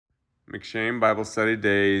McShane Bible Study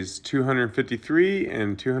Days 253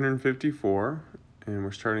 and 254, and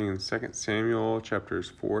we're starting in 2 Samuel chapters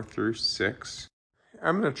 4 through 6.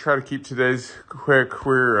 I'm going to try to keep today's quick.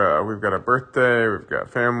 We've got a birthday, we've got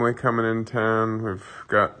family coming in town, we've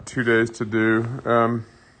got 2 days to do.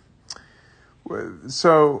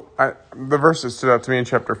 The verse that stood out to me in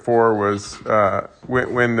chapter 4 was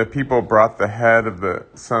when the people brought the head of the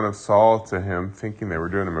son of Saul to him, thinking they were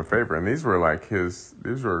doing him a favor. And these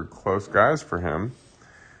were close guys for him.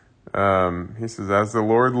 He says, "As the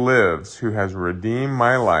Lord lives, who has redeemed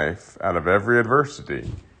my life out of every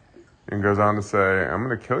adversity," and goes on to say, "I'm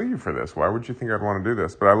going to kill you for this. Why would you think I'd want to do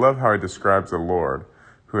this?" But I love how he describes the Lord,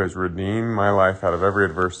 who has redeemed my life out of every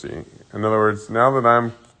adversity. In other words, now that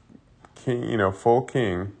I'm king, full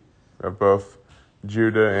king of both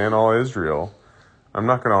Judah and all Israel, I'm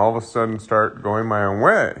not going to all of a sudden start going my own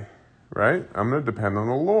way, right? I'm going to depend on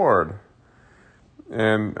the Lord.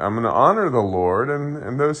 And I'm going to honor the Lord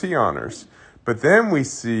and those he honors. But then we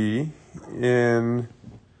see in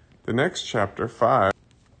the next chapter 5,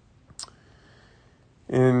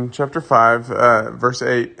 in chapter 5, verse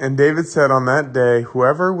 8, "And David said on that day,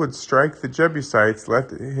 whoever would strike the Jebusites,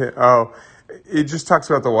 it just talks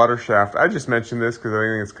about the water shaft. I just mentioned this because I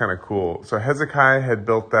think it's kind of cool. So Hezekiah had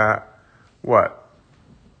built that, what?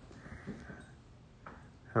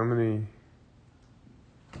 How many?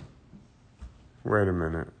 Wait a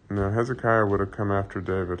minute. No, Hezekiah would have come after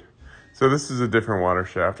David. So this is a different water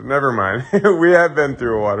shaft. Never mind. We have been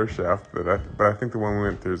through a water shaft, but I think the one we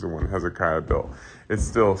went through is the one Hezekiah built. It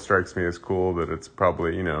still strikes me as cool that it's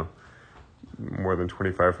probably, more than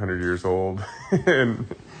 2,500 years old.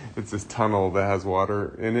 And it's this tunnel that has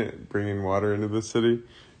water in it, bringing water into the city.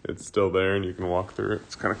 It's still there, and you can walk through it.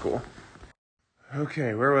 It's kind of cool.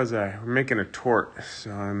 Okay, where was I? We're making a tort,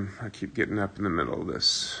 so I keep getting up in the middle of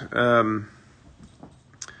this.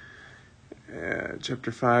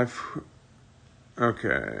 Chapter 5.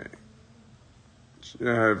 Okay.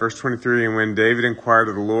 Verse 23, "And when David inquired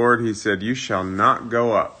of the Lord, he said, 'You shall not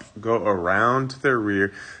go up. Go around to their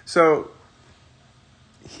rear.'" So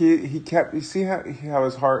he kept, you see how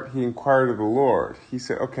his heart, he inquired of the Lord. He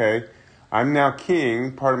said, okay, I'm now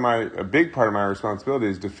king. A big part of my responsibility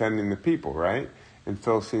is defending the people, right? And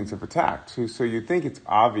Philistines have attacked. So you'd think it's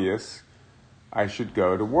obvious I should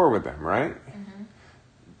go to war with them, right? Mm-hmm.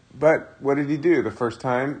 But what did he do? The first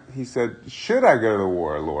time he said, "Should I go to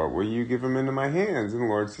war, Lord? Will you give them into my hands?" And the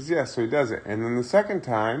Lord says, yes. So he does it. And then the second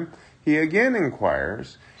time, he again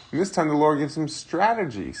inquires. And this time the Lord gives him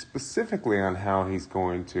strategy specifically on how he's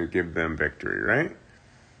going to give them victory, right?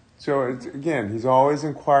 So he's always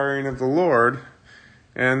inquiring of the Lord,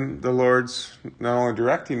 and the Lord's not only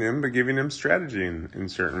directing him, but giving him strategy in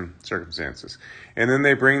certain circumstances. And then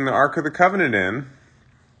they bring the Ark of the Covenant in,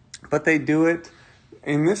 but they do it,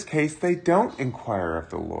 in this case, they don't inquire of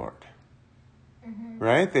the Lord,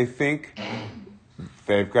 right? They think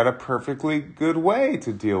they've got a perfectly good way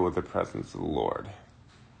to deal with the presence of the Lord,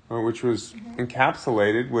 which was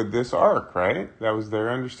encapsulated with this ark, right? That was their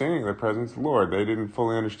understanding of the presence of the Lord. They didn't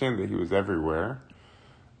fully understand that he was everywhere.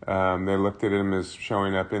 They looked at him as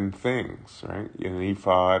showing up in things, right? In an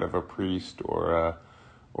ephod of a priest or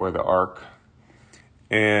the ark.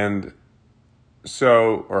 And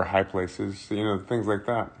so, or high places, things like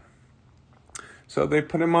that. So they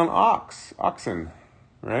put him on oxen,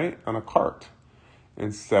 right? On a cart,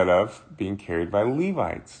 instead of being carried by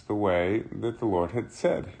Levites, the way that the Lord had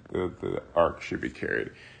said the ark should be carried.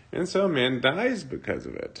 And so man dies because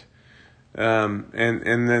of it. Then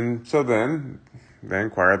they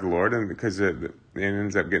inquire of the Lord, and because it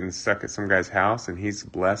ends up getting stuck at some guy's house, and he's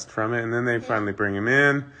blessed from it, and then they finally bring him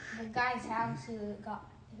in. The guy's house who it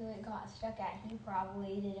got stuck at, he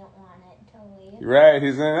probably didn't want it to leave. Right,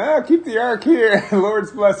 he's saying, keep the ark here, the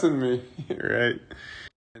Lord's blessing me, right?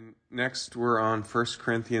 And next we're on 1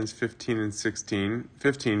 Corinthians 15 and 16,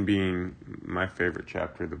 15 being my favorite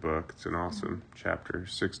chapter of the book. It's an awesome chapter,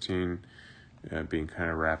 16 being kind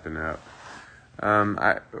of wrapping up.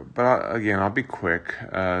 I'll be quick.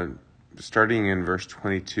 Starting in verse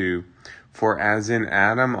 22, "For as in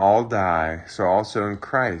Adam all die, so also in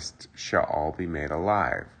Christ shall all be made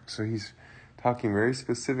alive." So he's talking very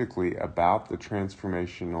specifically about the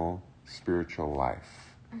transformational spiritual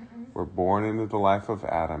life. Mm-hmm. We're born into the life of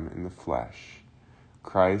Adam in the flesh.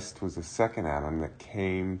 Christ was the second Adam that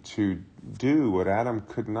came to do what Adam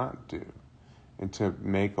could not do, and to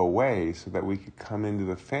make a way so that we could come into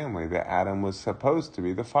the family that Adam was supposed to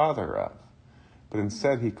be the father of. But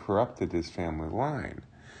instead, he corrupted his family line.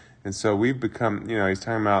 And so we've become, he's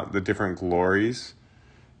talking about the different glories.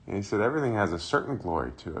 And he said everything has a certain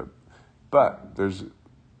glory to it. But there's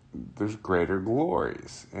greater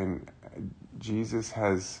glories. And Jesus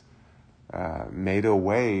has made a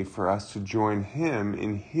way for us to join him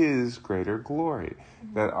in his greater glory.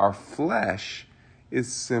 That our flesh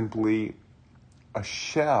is simply a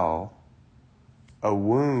shell, a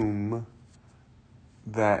womb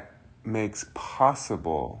that makes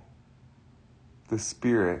possible the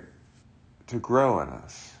Spirit to grow in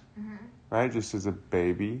us. Right? Just as a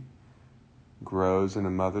baby grows in a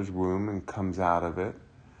mother's womb and comes out of it,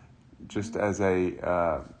 just as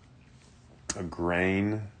a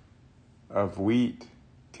grain of wheat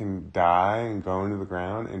can die and go into the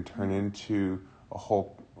ground and turn into a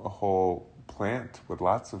whole plant with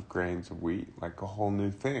lots of grains of wheat, like a whole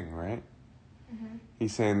new thing, right?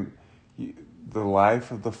 He's saying the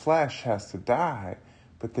life of the flesh has to die,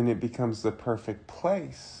 but then it becomes the perfect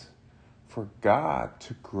place for God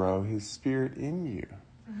to grow his Spirit in you.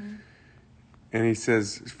 And he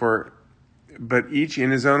says, but each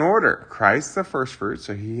in his own order. Christ the first fruit,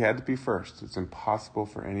 so he had to be first. It's impossible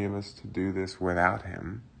for any of us to do this without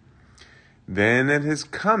him. Then at his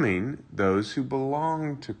coming, those who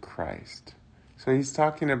belong to Christ. So he's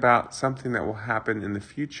talking about something that will happen in the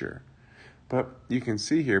future. But you can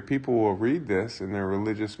see here, people will read this and their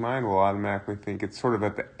religious mind will automatically think it's sort of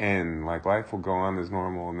at the end, like life will go on as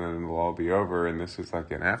normal and then it'll all be over and this is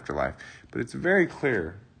like an afterlife. But it's very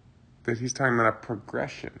clear that he's talking about a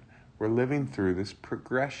progression. We're living through this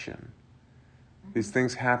progression. These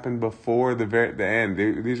things happen before the end.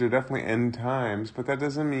 These are definitely end times, but that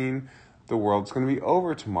doesn't mean the world's going to be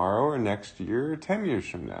over tomorrow or next year or 10 years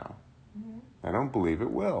from now. I don't believe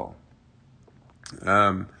it will.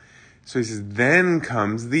 So he says, then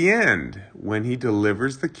comes the end, when he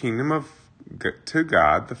delivers the kingdom to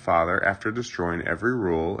God the Father after destroying every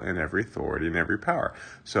rule and every authority and every power.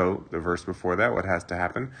 So the verse before that, what has to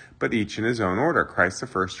happen? But each in his own order. Christ the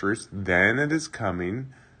first fruits, then it is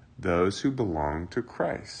coming those who belong to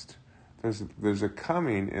Christ. There's a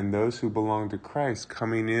coming, and those who belong to Christ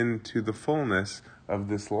coming into the fullness of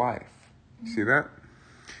this life. You see that?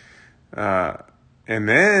 And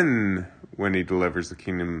then when he delivers the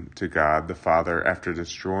kingdom to God the Father after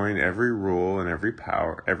destroying every rule and every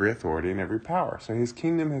power, every authority and every power. So his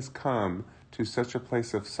kingdom has come to such a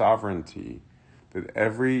place of sovereignty that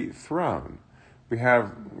every throne, we've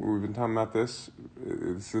been talking about this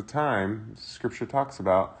is the time Scripture talks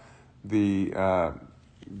about the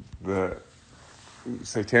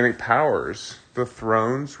satanic powers, the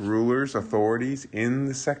thrones, rulers, authorities in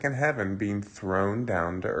the second heaven being thrown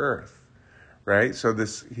down to earth. Right? So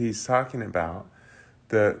he's talking about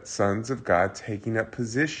the sons of God taking up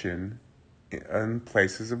position in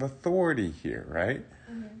places of authority here, right?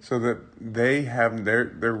 So that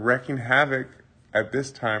they're wreaking havoc at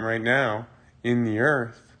this time right now in the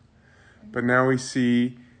earth. But now we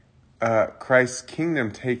see Christ's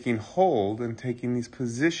kingdom taking hold and taking these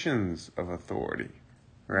positions of authority,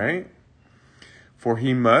 right? For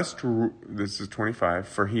he must, this is 25,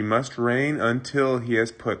 for he must reign until he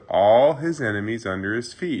has put all his enemies under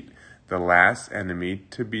his feet. The last enemy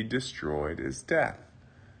to be destroyed is death.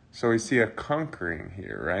 So we see a conquering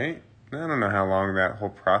here, right? I don't know how long that whole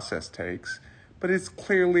process takes, but it's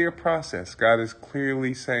clearly a process. God is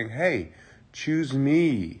clearly saying, hey, choose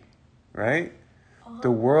me, right?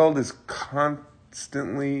 The world is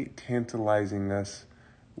constantly tantalizing us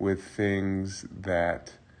with things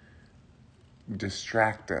that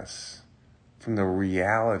distract us from the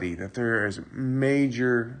reality that there is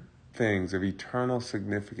major things of eternal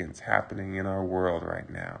significance happening in our world right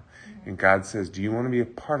now. And God says, do you want to be a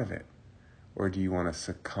part of it? Or do you want to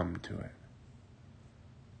succumb to it?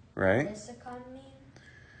 Right? What does succumb mean?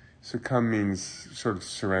 Succumb means sort of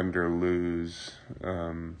surrender, lose,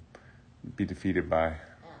 be defeated by.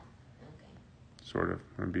 Oh, okay. Sort of.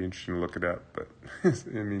 It'd be interesting to look it up, but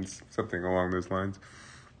it means something along those lines.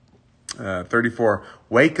 34,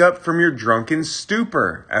 wake up from your drunken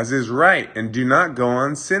stupor, as is right, and do not go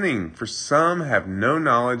on sinning, for some have no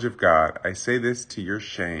knowledge of God. I say this to your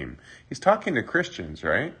shame. He's talking to Christians,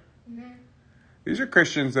 right? These are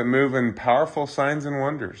Christians that move in powerful signs and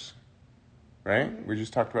wonders, right? We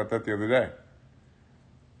just talked about that the other day.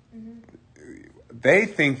 They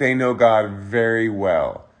think they know God very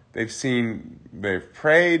well. They've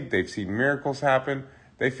prayed, they've seen miracles happen.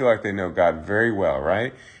 They feel like they know God very well,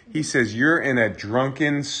 right? He says, you're in a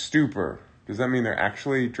drunken stupor. Does that mean they're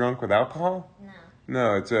actually drunk with alcohol?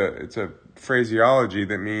 No, it's a phraseology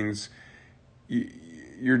that means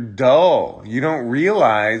you're dull. You don't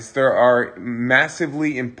realize there are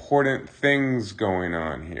massively important things going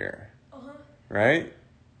on here, right?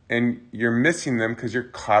 And you're missing them because you're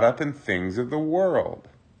caught up in things of the world,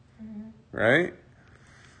 right?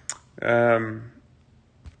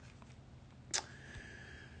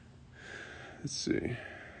 Let's see.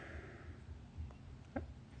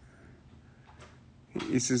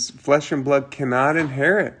 He says, flesh and blood cannot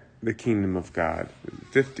inherit the kingdom of God.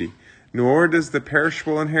 50. Nor does the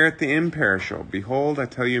perishable inherit the imperishable. Behold, I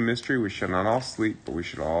tell you a mystery. We shall not all sleep, but we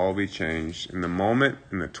shall all be changed. In the moment,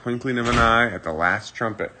 in the twinkling of an eye, at the last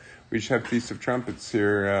trumpet. We just had Feast of Trumpets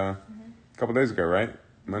here a couple days ago, right?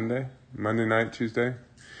 Monday night, Tuesday.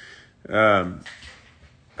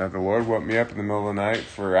 The Lord woke me up in the middle of the night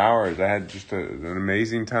for hours. I had just an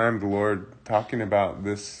amazing time. The Lord talking about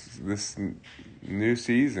this new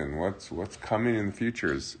season, what's coming in the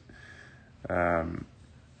future is,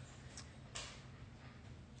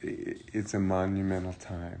 it's a monumental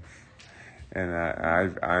time, and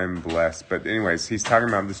I'm blessed. But anyways, he's talking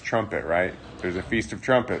about this trumpet, right? There's a Feast of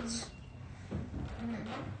Trumpets.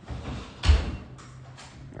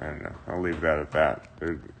 I don't know. I'll leave that at that.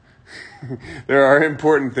 There are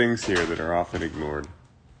important things here that are often ignored.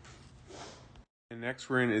 And next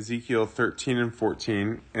we're in Ezekiel 13 and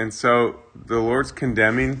 14. And so the Lord's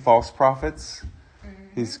condemning false prophets.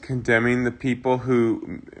 He's condemning the people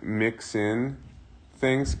who mix in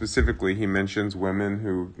things. Specifically, he mentions women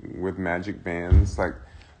who, with magic bands, like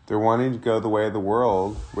they're wanting to go the way of the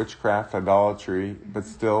world, witchcraft, idolatry, but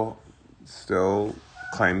still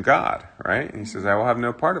claim God, right? And he says, I will have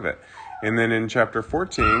no part of it. And then in chapter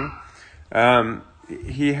 14,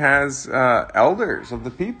 he has elders of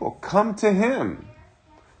the people come to him.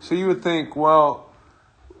 So you would think, well,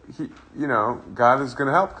 God is going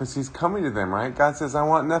to help because he's coming to them, right? God says, I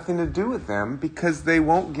want nothing to do with them because they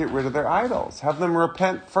won't get rid of their idols. Have them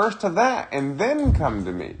repent first of that and then come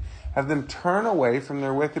to me. Have them turn away from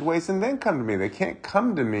their wicked ways and then come to me. They can't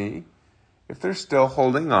come to me if they're still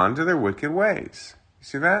holding on to their wicked ways. You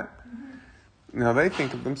see that? Now they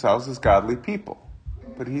think of themselves as godly people.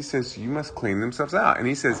 But he says, you must clean themselves out. And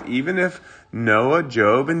he says, even if Noah,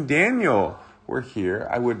 Job, and Daniel were here,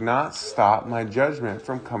 I would not stop my judgment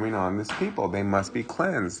from coming on this people. They must be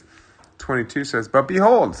cleansed. 22 says, but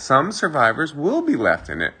behold, some survivors will be left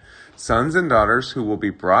in it, sons and daughters who will be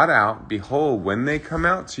brought out. Behold, when they come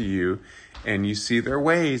out to you, and you see their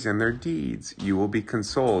ways and their deeds, you will be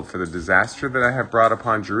consoled for the disaster that I have brought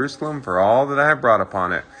upon Jerusalem, for all that I have brought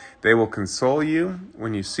upon it. They will console you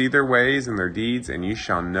when you see their ways and their deeds, and you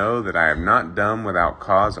shall know that I have not done without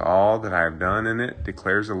cause all that I have done in it,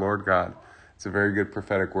 declares the Lord God. It's a very good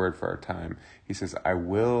prophetic word for our time. He says, I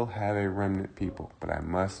will have a remnant people, but I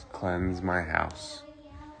must cleanse my house.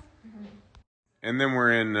 And then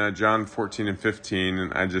we're in John 14 and 15,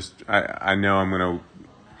 and I know I'm going to,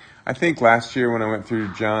 I think last year when I went through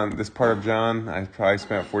this part of John, I probably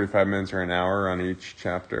spent 45 minutes or an hour on each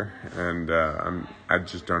chapter, and I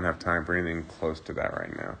just don't have time for anything close to that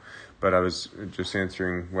right now. But I was just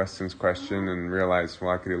answering Weston's question and realized, well,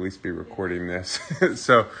 I could at least be recording this.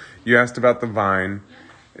 So you asked about the vine.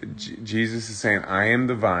 Jesus is saying, I am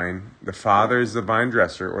the vine. The Father is the vine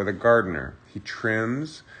dresser or the gardener. He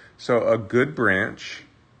trims. So a good branch,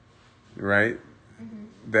 right?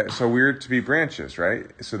 So we're to be branches, right?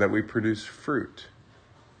 So that we produce fruit.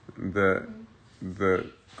 The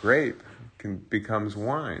grape becomes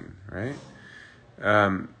wine, right?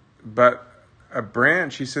 But a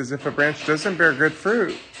branch, he says, if a branch doesn't bear good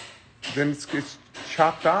fruit, then it's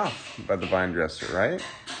chopped off by the vine dresser, right?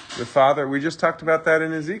 The Father, we just talked about that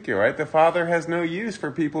in Ezekiel, right? The Father has no use for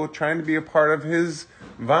people trying to be a part of his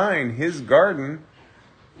vine, his garden,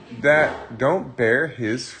 that don't bear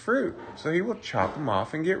his fruit. So he will chop them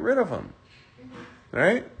off and get rid of them,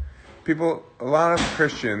 right? A lot of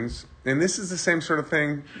Christians, and this is the same sort of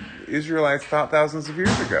thing Israelites thought thousands of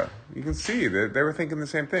years ago. You can see that they were thinking the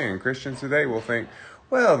same thing. And Christians today will think,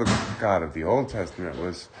 well, the God of the Old Testament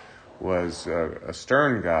was a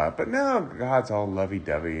stern God, but now God's all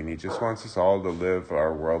lovey-dovey and he just wants us all to live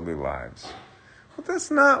our worldly lives. Well,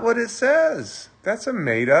 that's not what it says. That's a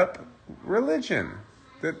made-up religion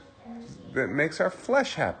that makes our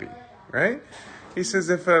flesh happy, right? He says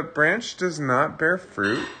if a branch does not bear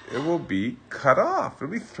fruit, it will be cut off. It'll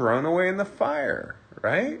be thrown away in the fire,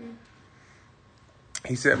 right?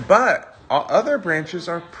 He said, but all other branches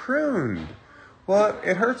are pruned. Well,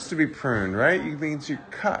 it hurts to be pruned, right? It means you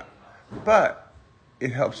cut. But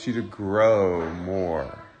it helps you to grow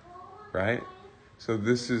more, right? So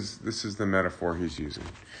this is the metaphor he's using.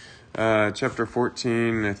 Chapter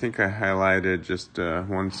 14, I think I highlighted just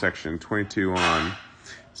one section, 22 on.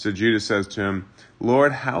 So Judah says to him,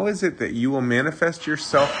 Lord, how is it that you will manifest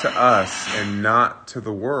yourself to us and not to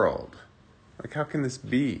the world? Like, how can this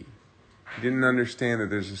be? He didn't understand that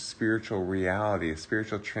there's a spiritual reality, a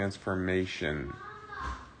spiritual transformation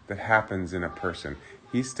that happens in a person.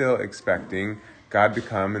 He's still expecting God to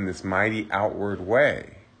come in this mighty outward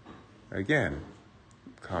way. again,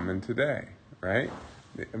 common today, right?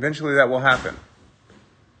 Eventually that will happen,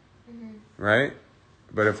 right?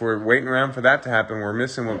 But if we're waiting around for that to happen, we're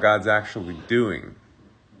missing what God's actually doing,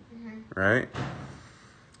 right?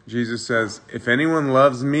 Jesus says, if anyone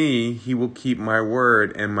loves me, he will keep my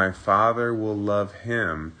word, and my Father will love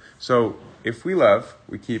him. So if we love,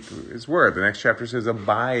 we keep his word. The next chapter says,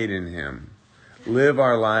 abide in him. Live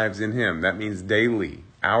our lives in him. That means daily,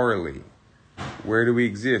 hourly. Where do we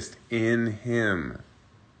exist? In him,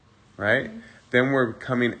 right? Then we're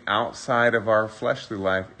coming outside of our fleshly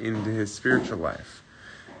life into his spiritual life.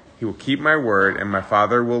 He will keep my word, and my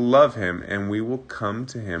Father will love him, and we will come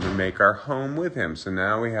to him and make our home with him. So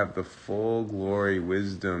now we have the full glory,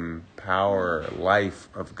 wisdom, power, life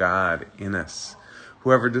of God in us.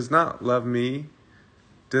 Whoever does not love me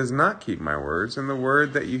does not keep my words, and the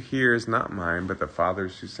word that you hear is not mine, but the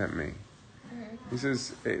Father's who sent me. He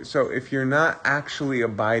says, so if you're not actually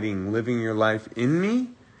abiding, living your life in me,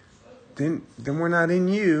 then we're not in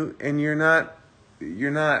you, and you're not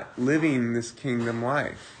living this kingdom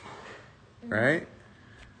life. Right?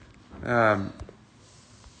 Okay,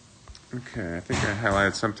 I think I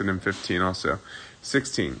highlighted something in 15 also.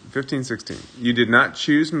 16. You did not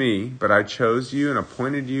choose me, but I chose you and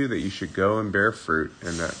appointed you that you should go and bear fruit,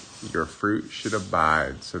 and that your fruit should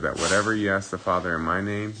abide, so that whatever you ask the Father in my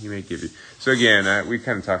name, he may give you. So again, we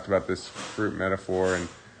kind of talked about this fruit metaphor and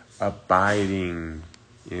abiding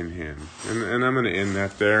in him. And I'm going to end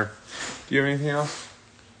that there. Do you have anything else?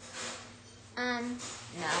 No.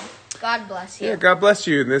 God bless you. Yeah, God bless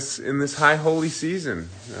you in this high holy season.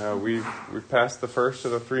 We've passed the first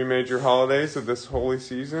of the 3 major holidays of this holy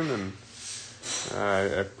season, and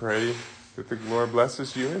I pray that the Lord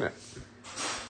blesses you in it.